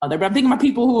love my mother, but I'm thinking about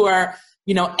people who are,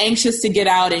 anxious to get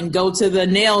out and go to the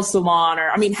nail salon,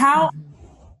 or, how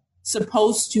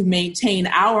supposed to maintain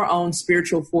our own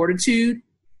spiritual fortitude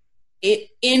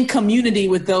in community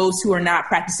with those who are not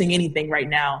practicing anything right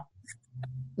now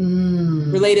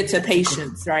related to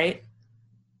patience, right?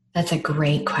 That's a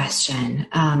great question.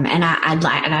 And I'd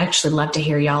actually love to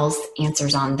hear y'all's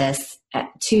answers on this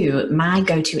too. My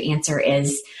go-to answer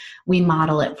is we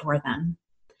model it for them.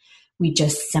 We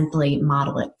just simply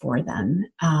model it for them.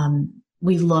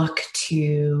 We look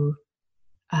to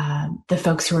the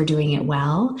folks who are doing it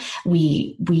well.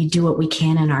 We do what we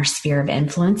can in our sphere of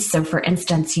influence. So for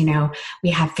instance, we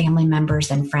have family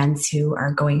members and friends who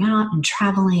are going out and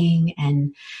traveling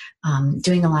and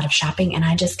doing a lot of shopping, and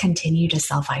I just continue to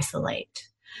self-isolate.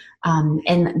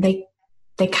 And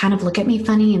they kind of look at me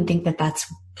funny and think that that's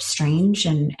strange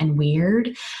and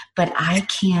weird, but I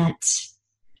can't,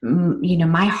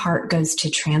 my heart goes to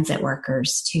transit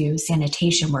workers, to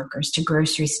sanitation workers, to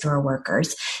grocery store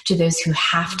workers, to those who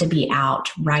have to be out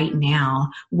right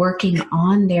now working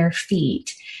on their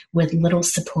feet with little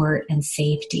support and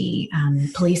safety,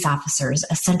 police officers,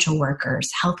 essential workers,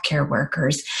 healthcare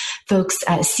workers, folks,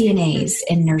 CNAs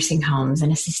in nursing homes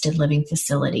and assisted living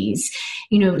facilities.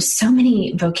 So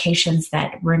many vocations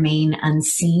that remain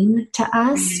unseen to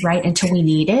us, right, until we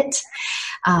need it.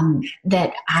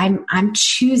 That I'm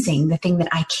choosing the thing that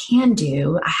I can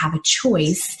do. I have a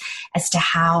choice as to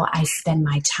how I spend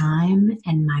my time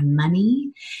and my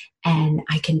money. And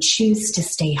I can choose to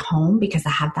stay home because I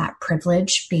have that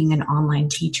privilege being an online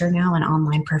teacher now, an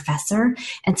online professor.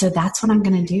 And so that's what I'm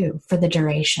going to do for the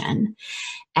duration.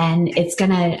 And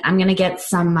I'm going to get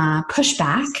some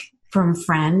pushback from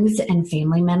friends and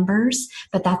family members,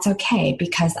 but that's okay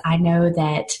because I know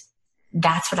that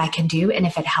that's what I can do. And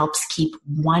if it helps keep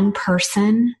one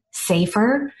person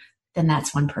safer, then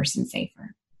that's one person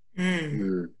safer.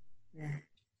 Mm.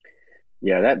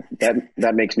 Yeah,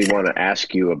 that makes me want to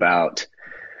ask you about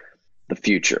the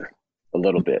future a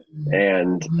little bit,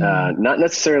 and not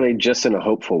necessarily just in a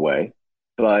hopeful way,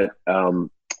 but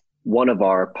one of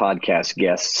our podcast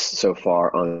guests so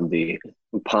far on the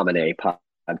Hupomoné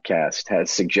podcast has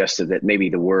suggested that maybe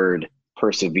the word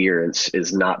perseverance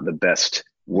is not the best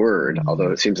word,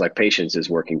 although it seems like patience is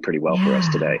working pretty well for us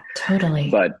today. Totally.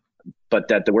 But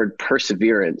that the word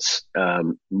perseverance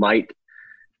might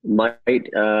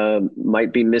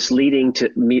be misleading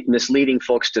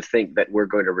folks to think that we're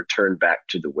going to return back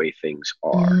to the way things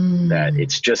are, that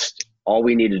it's just all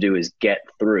we need to do is get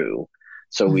through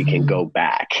so we can go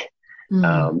back.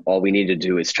 All we need to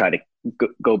do is try to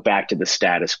go back to the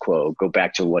status quo, go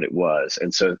back to what it was.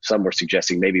 And so some were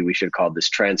suggesting maybe we should call this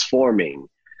transforming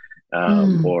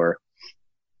or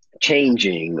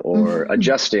changing or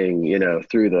adjusting,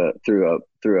 through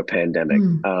a pandemic.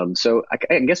 So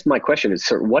I guess my question is,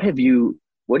 sir, what do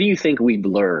you think we've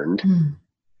learned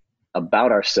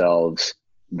about ourselves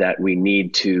that we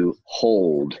need to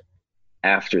hold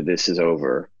after this is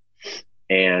over?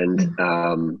 And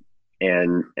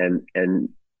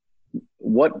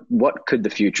what could the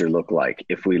future look like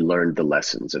if we learned the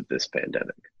lessons of this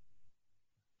pandemic?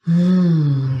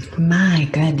 My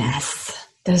goodness.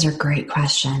 Those are great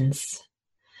questions.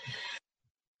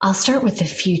 I'll start with the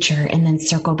future and then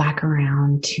circle back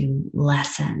around to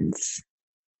lessons.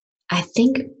 I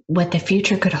think what the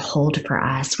future could hold for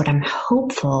us, what I'm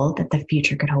hopeful that the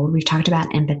future could hold, we've talked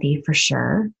about empathy for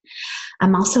sure.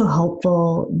 I'm also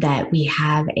hopeful that we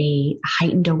have a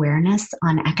heightened awareness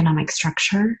on economic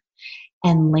structure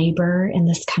and labor in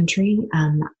this country.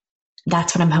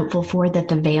 That's what I'm hopeful for, that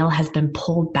the veil has been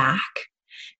pulled back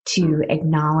to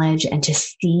acknowledge and to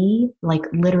see, like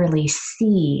literally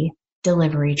see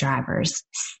delivery drivers,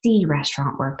 see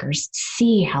restaurant workers,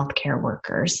 see healthcare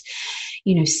workers,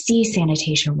 see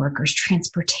sanitation workers,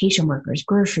 transportation workers,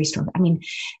 grocery store. I mean,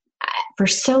 for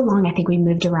so long, I think we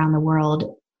moved around the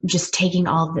world just taking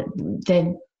all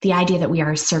the idea that we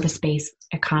are a service-based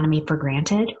economy for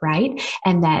granted, right?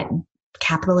 And that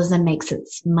capitalism makes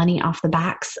its money off the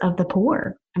backs of the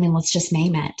poor. I mean, let's just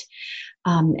name it.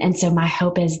 And so my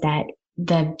hope is that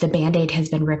the Band-Aid has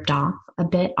been ripped off a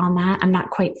bit on that. I'm not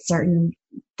quite certain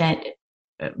that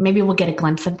maybe we'll get a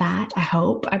glimpse of that. I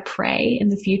hope, I pray in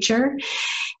the future,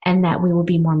 and that we will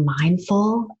be more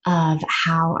mindful of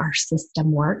how our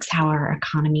system works, how our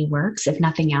economy works. If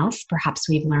nothing else, perhaps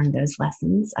we've learned those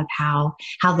lessons of how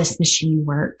this machine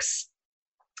works.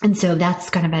 And so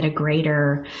that's kind of at a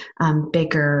greater,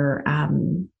 bigger,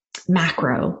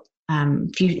 macro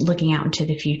looking out into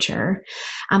the future.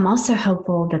 I'm also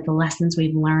hopeful that the lessons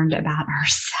we've learned about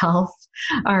ourselves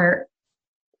are,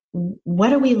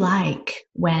 what are we like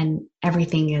when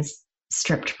everything is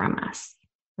stripped from us,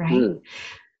 right?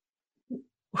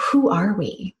 Who are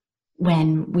we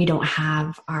when we don't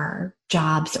have our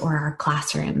jobs or our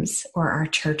classrooms or our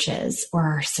churches or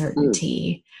our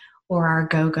certainty or our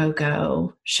go, go,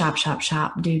 go, shop, shop,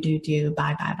 shop, do, do, do,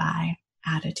 buy, buy, buy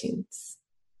attitudes?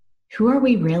 Who are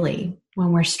we really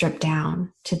when we're stripped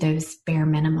down to those bare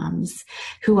minimums?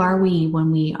 Who are we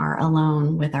when we are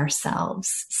alone with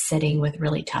ourselves, sitting with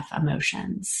really tough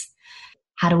emotions?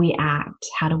 How do we act?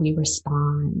 How do we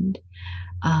respond?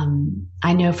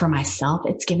 I know for myself,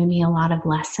 it's given me a lot of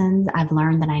lessons. I've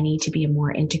learned that I need to be a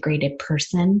more integrated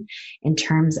person in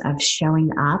terms of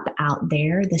showing up out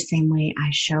there the same way I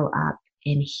show up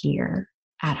in here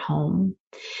at home.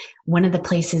 One of the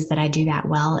places that I do that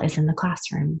well is in the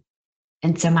classroom.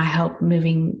 And so my hope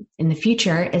moving in the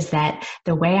future is that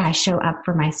the way I show up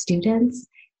for my students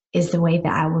is the way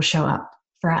that I will show up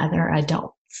for other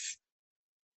adults.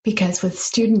 Because with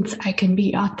students, I can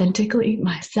be authentically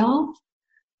myself.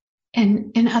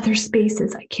 And in other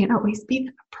spaces, I can't always be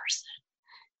that person.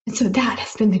 And so that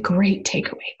has been the great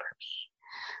takeaway for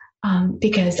me,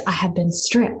 because I have been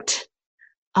stripped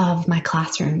of my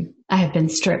classroom. I have been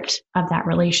stripped of that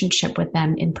relationship with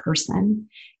them in person.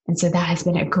 And so that has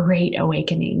been a great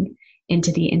awakening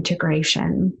into the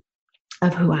integration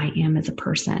of who I am as a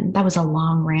person. That was a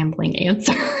long, rambling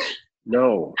answer.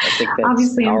 No, I think that's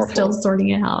obviously powerful. I'm still sorting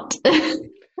it out.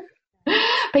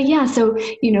 But yeah, so,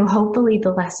 hopefully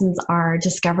the lessons are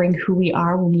discovering who we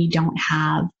are when we don't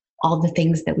have all the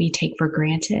things that we take for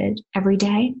granted every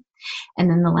day. And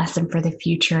then the lesson for the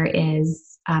future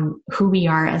is who we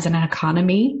are as an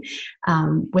economy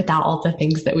without all the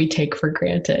things that we take for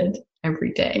granted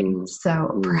every day.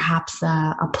 So perhaps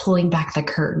a pulling back the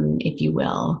curtain, if you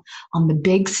will, on the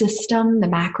big system, the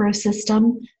macro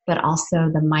system, but also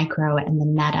the micro and the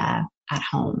meta at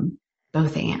home,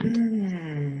 both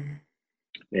and.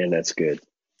 Man, that's good.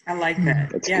 I like that.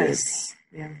 That's yes.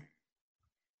 Good. Yeah.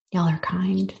 Y'all are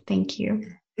kind. Thank you.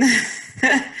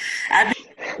 I've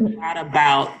been a lot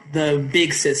about the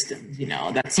big systems,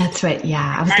 that's what,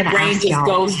 yeah. I was my brain just y'all.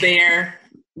 Goes there.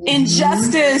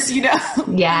 Injustice,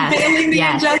 Yes. Failing the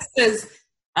injustice.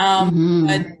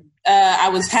 But I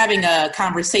was having a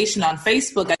conversation on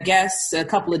Facebook, I guess, a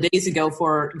couple of days ago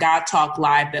for God Talk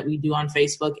Live that we do on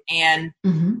Facebook. And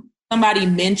somebody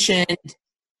mentioned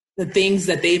the things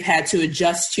that they've had to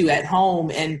adjust to at home.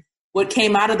 And what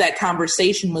came out of that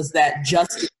conversation was that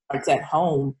justice starts at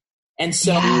home. And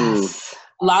so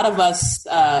a lot of us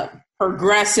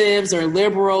progressives or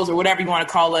liberals or whatever you want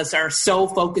to call us are so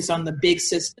focused on the big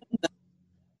system,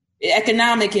 the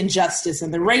economic injustice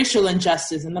and the racial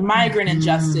injustice and the migrant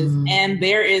injustice. And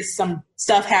there is some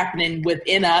stuff happening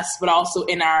within us, but also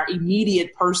in our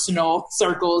immediate personal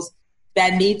circles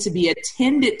that need to be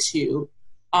attended to.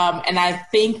 And I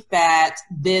think that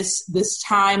this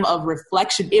time of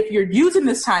reflection, if you're using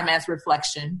this time as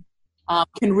reflection,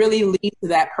 can really lead to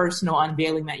that personal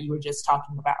unveiling that you were just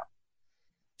talking about.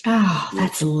 Oh,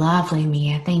 that's lovely,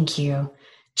 Mia. Thank you.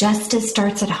 Justice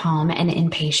starts at home and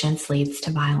impatience leads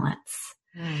to violence.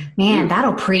 Man,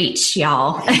 that'll preach,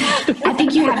 y'all. I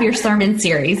think you have your sermon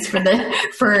series for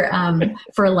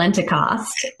Lentacost.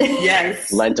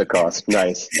 Yes. Lentacost.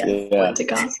 Nice. Yeah.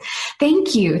 Lentacost.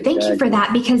 Thank you. Thank you for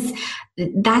that, because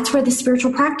that's where the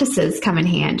spiritual practices come in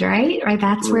hand, right? Right.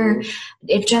 That's where,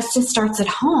 if justice starts at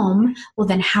home, well,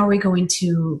 then how are we going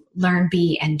to learn,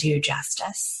 be, and do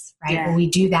justice? Right. Yeah. Well, we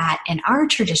do that in our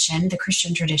tradition, the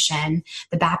Christian tradition,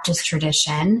 the Baptist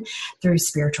tradition, through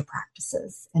spiritual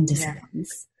practices and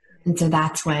disciplines. Yeah. And so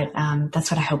that's what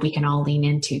I hope we can all lean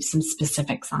into, some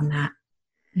specifics on that.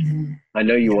 I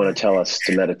know you want to tell us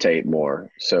to meditate more,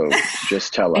 so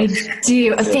just tell us. I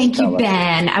do. Thank you,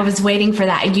 Ben. I was waiting for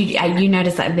that. You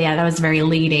noticed that? Yeah, that was a very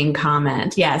leading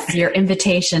comment. Yes, your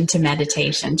invitation to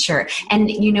meditation. Sure.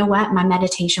 And you know what? My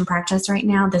meditation practice right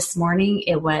now, this morning,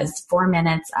 it was 4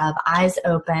 minutes of eyes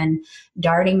open,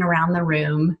 darting around the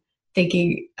room,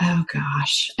 thinking, oh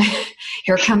gosh,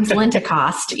 here comes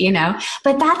Lentacost,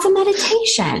 But that's a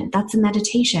meditation. That's a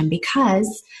meditation,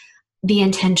 because the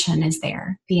intention is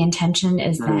there. The intention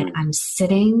is that I'm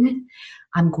sitting,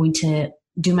 I'm going to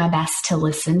do my best to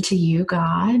listen to you,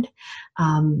 God,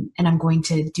 and I'm going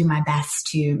to do my best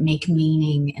to make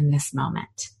meaning in this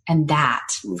moment. And that,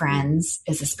 friends,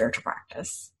 is a spiritual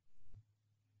practice.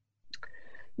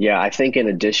 Yeah, I think in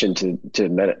addition to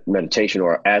meditation,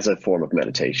 or as a form of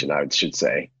meditation, I should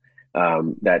say,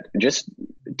 that just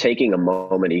taking a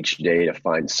moment each day to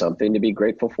find something to be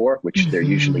grateful for, which there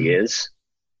usually is.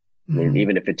 I mean,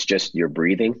 even if it's just your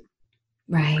breathing,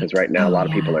 Right. because right now a lot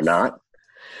of people are not.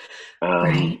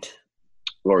 Right.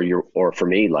 Or for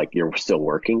me, like you're still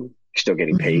working, you're still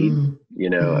getting paid.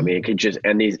 I mean, it could just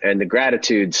and the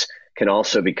gratitudes can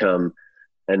also become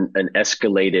an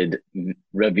escalated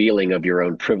revealing of your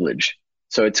own privilege.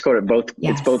 So it's sort of both.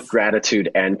 Yes. It's both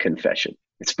gratitude and confession.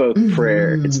 It's both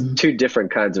prayer. It's two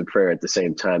different kinds of prayer at the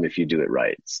same time if you do it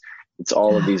right. It's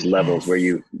all of these levels where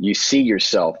you see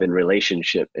yourself in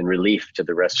relationship and relief to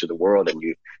the rest of the world, and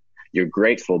you're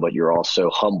grateful, but you're also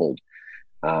humbled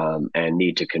and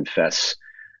need to confess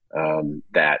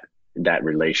that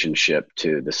relationship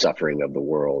to the suffering of the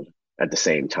world at the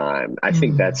same time. I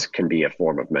think that can be a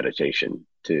form of meditation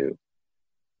too.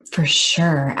 For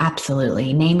sure.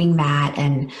 Absolutely. Naming that.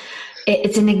 And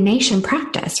it's an Ignatian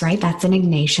practice, right? That's an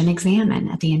Ignatian examen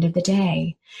at the end of the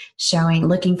day,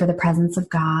 looking for the presence of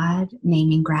God,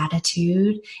 naming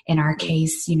gratitude. In our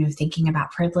case, thinking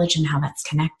about privilege and how that's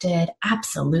connected.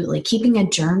 Absolutely. Keeping a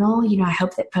journal. I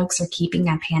hope that folks are keeping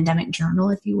a pandemic journal,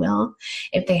 if you will,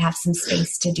 if they have some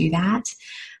space to do that,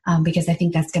 because I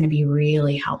think that's going to be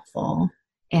really helpful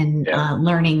in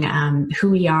learning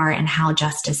who we are and how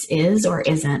justice is or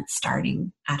isn't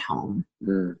starting at home.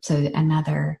 So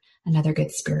another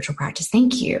good spiritual practice.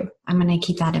 Thank you. I'm going to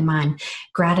keep that in mind.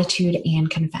 Gratitude and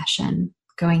confession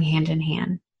going hand in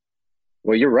hand.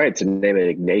 Well, you're right to name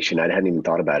it Ignatian. I hadn't even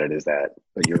thought about it as that,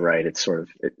 but you're right. It's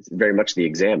very much the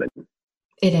examen.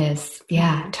 It is.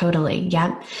 Yeah, totally.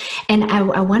 Yep. And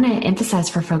I want to emphasize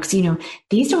for folks,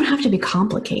 these don't have to be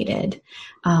complicated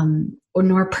or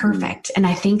nor perfect. And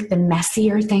I think the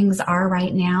messier things are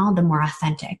right now, the more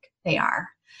authentic they are.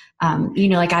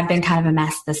 Like I've been kind of a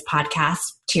mess this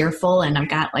podcast, tearful, and I've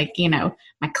got my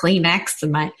Kleenex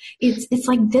and it's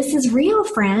like, this is real,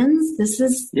 friends. This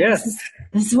is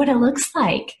what it looks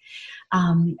like.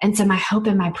 And so my hope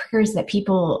and my prayer is that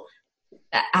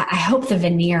I hope the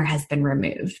veneer has been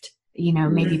removed.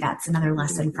 Maybe that's another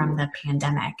lesson from the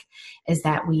pandemic, is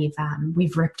that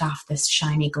we've ripped off this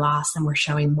shiny gloss and we're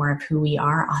showing more of who we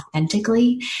are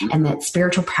authentically, and that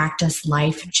spiritual practice,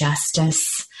 life,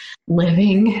 justice,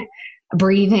 living,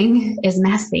 breathing is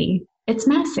messy. It's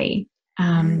messy.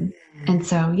 And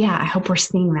so, I hope we're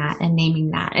seeing that and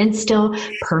naming that and still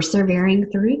persevering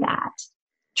through that,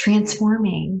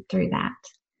 transforming through that.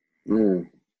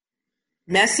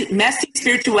 Messy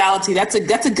spirituality. That's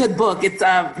a good book. It's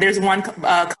there's one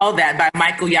called that by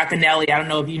Michael Yaconelli. I don't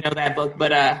know if you know that book,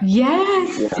 but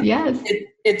yes.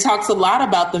 It talks a lot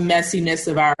about the messiness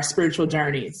of our spiritual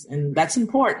journeys, and that's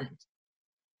important.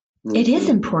 It is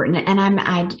important, and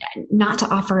I not to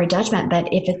offer a judgment, but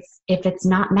if it's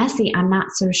not messy, I'm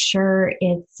not so sure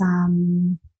it's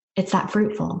that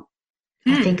fruitful.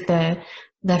 I think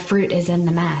the fruit is in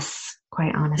the mess,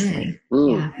 quite honestly.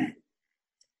 Yeah.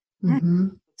 Mm-hmm.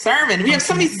 Sermon. We have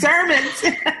so many sermons.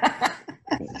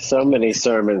 So many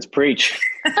sermons. Preach.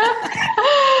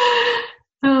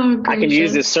 Oh, I can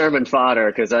use this sermon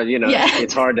fodder because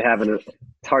it's hard to have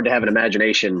an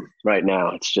imagination right now.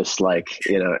 It's just like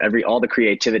all the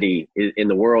creativity in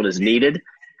the world is needed,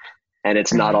 and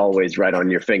it's not always right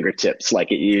on your fingertips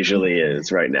like it usually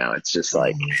is right now. It's just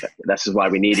like this is why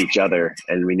we need each other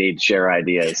and we need to share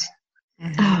ideas.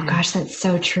 Oh gosh, that's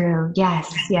so true.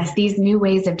 Yes. These new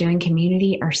ways of doing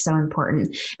community are so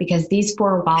important because these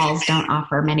four walls don't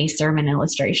offer many sermon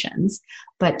illustrations,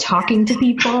 but talking to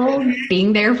people,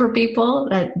 being there for people,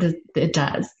 it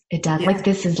does. Yeah. Like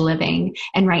this is living.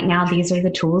 And right now, these are the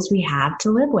tools we have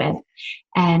to live with.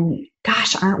 And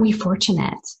gosh, aren't we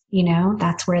fortunate?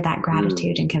 That's where that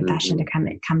gratitude and confession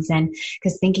comes in,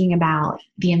 because thinking about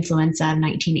the influenza of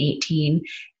 1918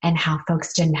 and how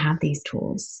folks didn't have these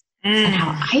tools. And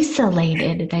how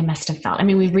isolated they must have felt. I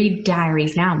mean, we read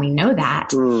diaries now and we know that,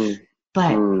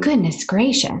 but goodness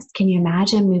gracious, can you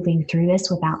imagine moving through this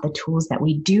without the tools that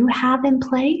we do have in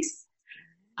place?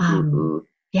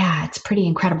 Yeah, it's pretty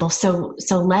incredible. So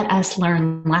let us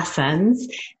learn lessons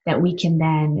that we can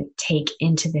then take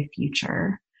into the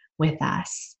future with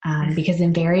us, because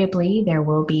invariably there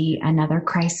will be another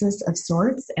crisis of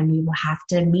sorts, and we will have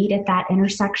to meet at that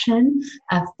intersection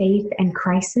of faith and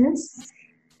crisis,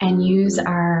 and use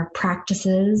our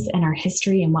practices and our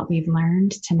history and what we've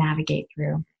learned to navigate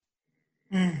through.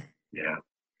 Yeah.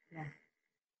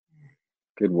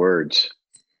 Good words.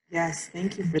 Yes,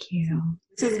 thank you. Thank you.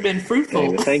 This has been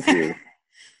fruitful. Thank you.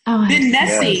 It's been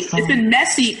messy. Yes. It's been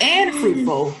messy and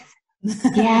fruitful.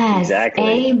 Yes.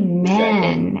 Exactly.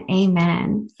 Amen. Exactly.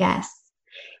 Amen. Yes.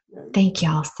 Thank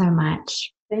y'all so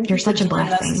much. You're such a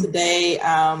blessing today.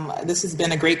 This has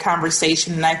been a great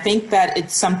conversation, and I think that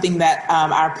it's something that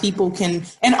our people can,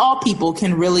 and all people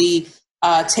can really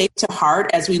take to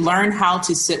heart as we learn how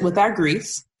to sit with our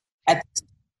griefs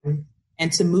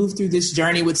and to move through this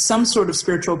journey with some sort of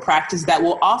spiritual practice that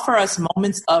will offer us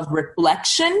moments of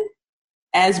reflection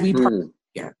as we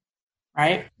persevere,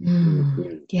 right?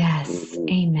 Yes.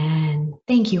 Amen.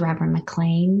 Thank you, Reverend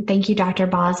McLean. Thank you, Dr.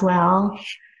 Boswell.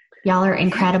 Y'all are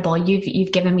incredible.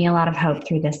 You've given me a lot of hope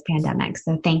through this pandemic.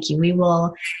 So thank you. We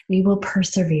will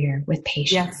persevere with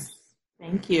patience. Yes.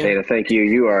 Thank you. Dana, thank you.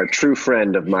 You are a true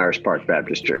friend of Myers Park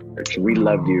Baptist Church. We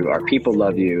love you. Our people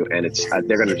love you. And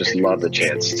they're going to just love the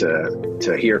chance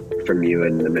to hear from you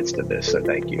in the midst of this. So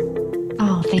thank you.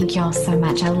 Oh, thank y'all so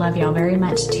much. I love y'all very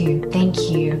much too.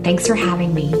 Thank you. Thanks for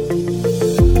having me.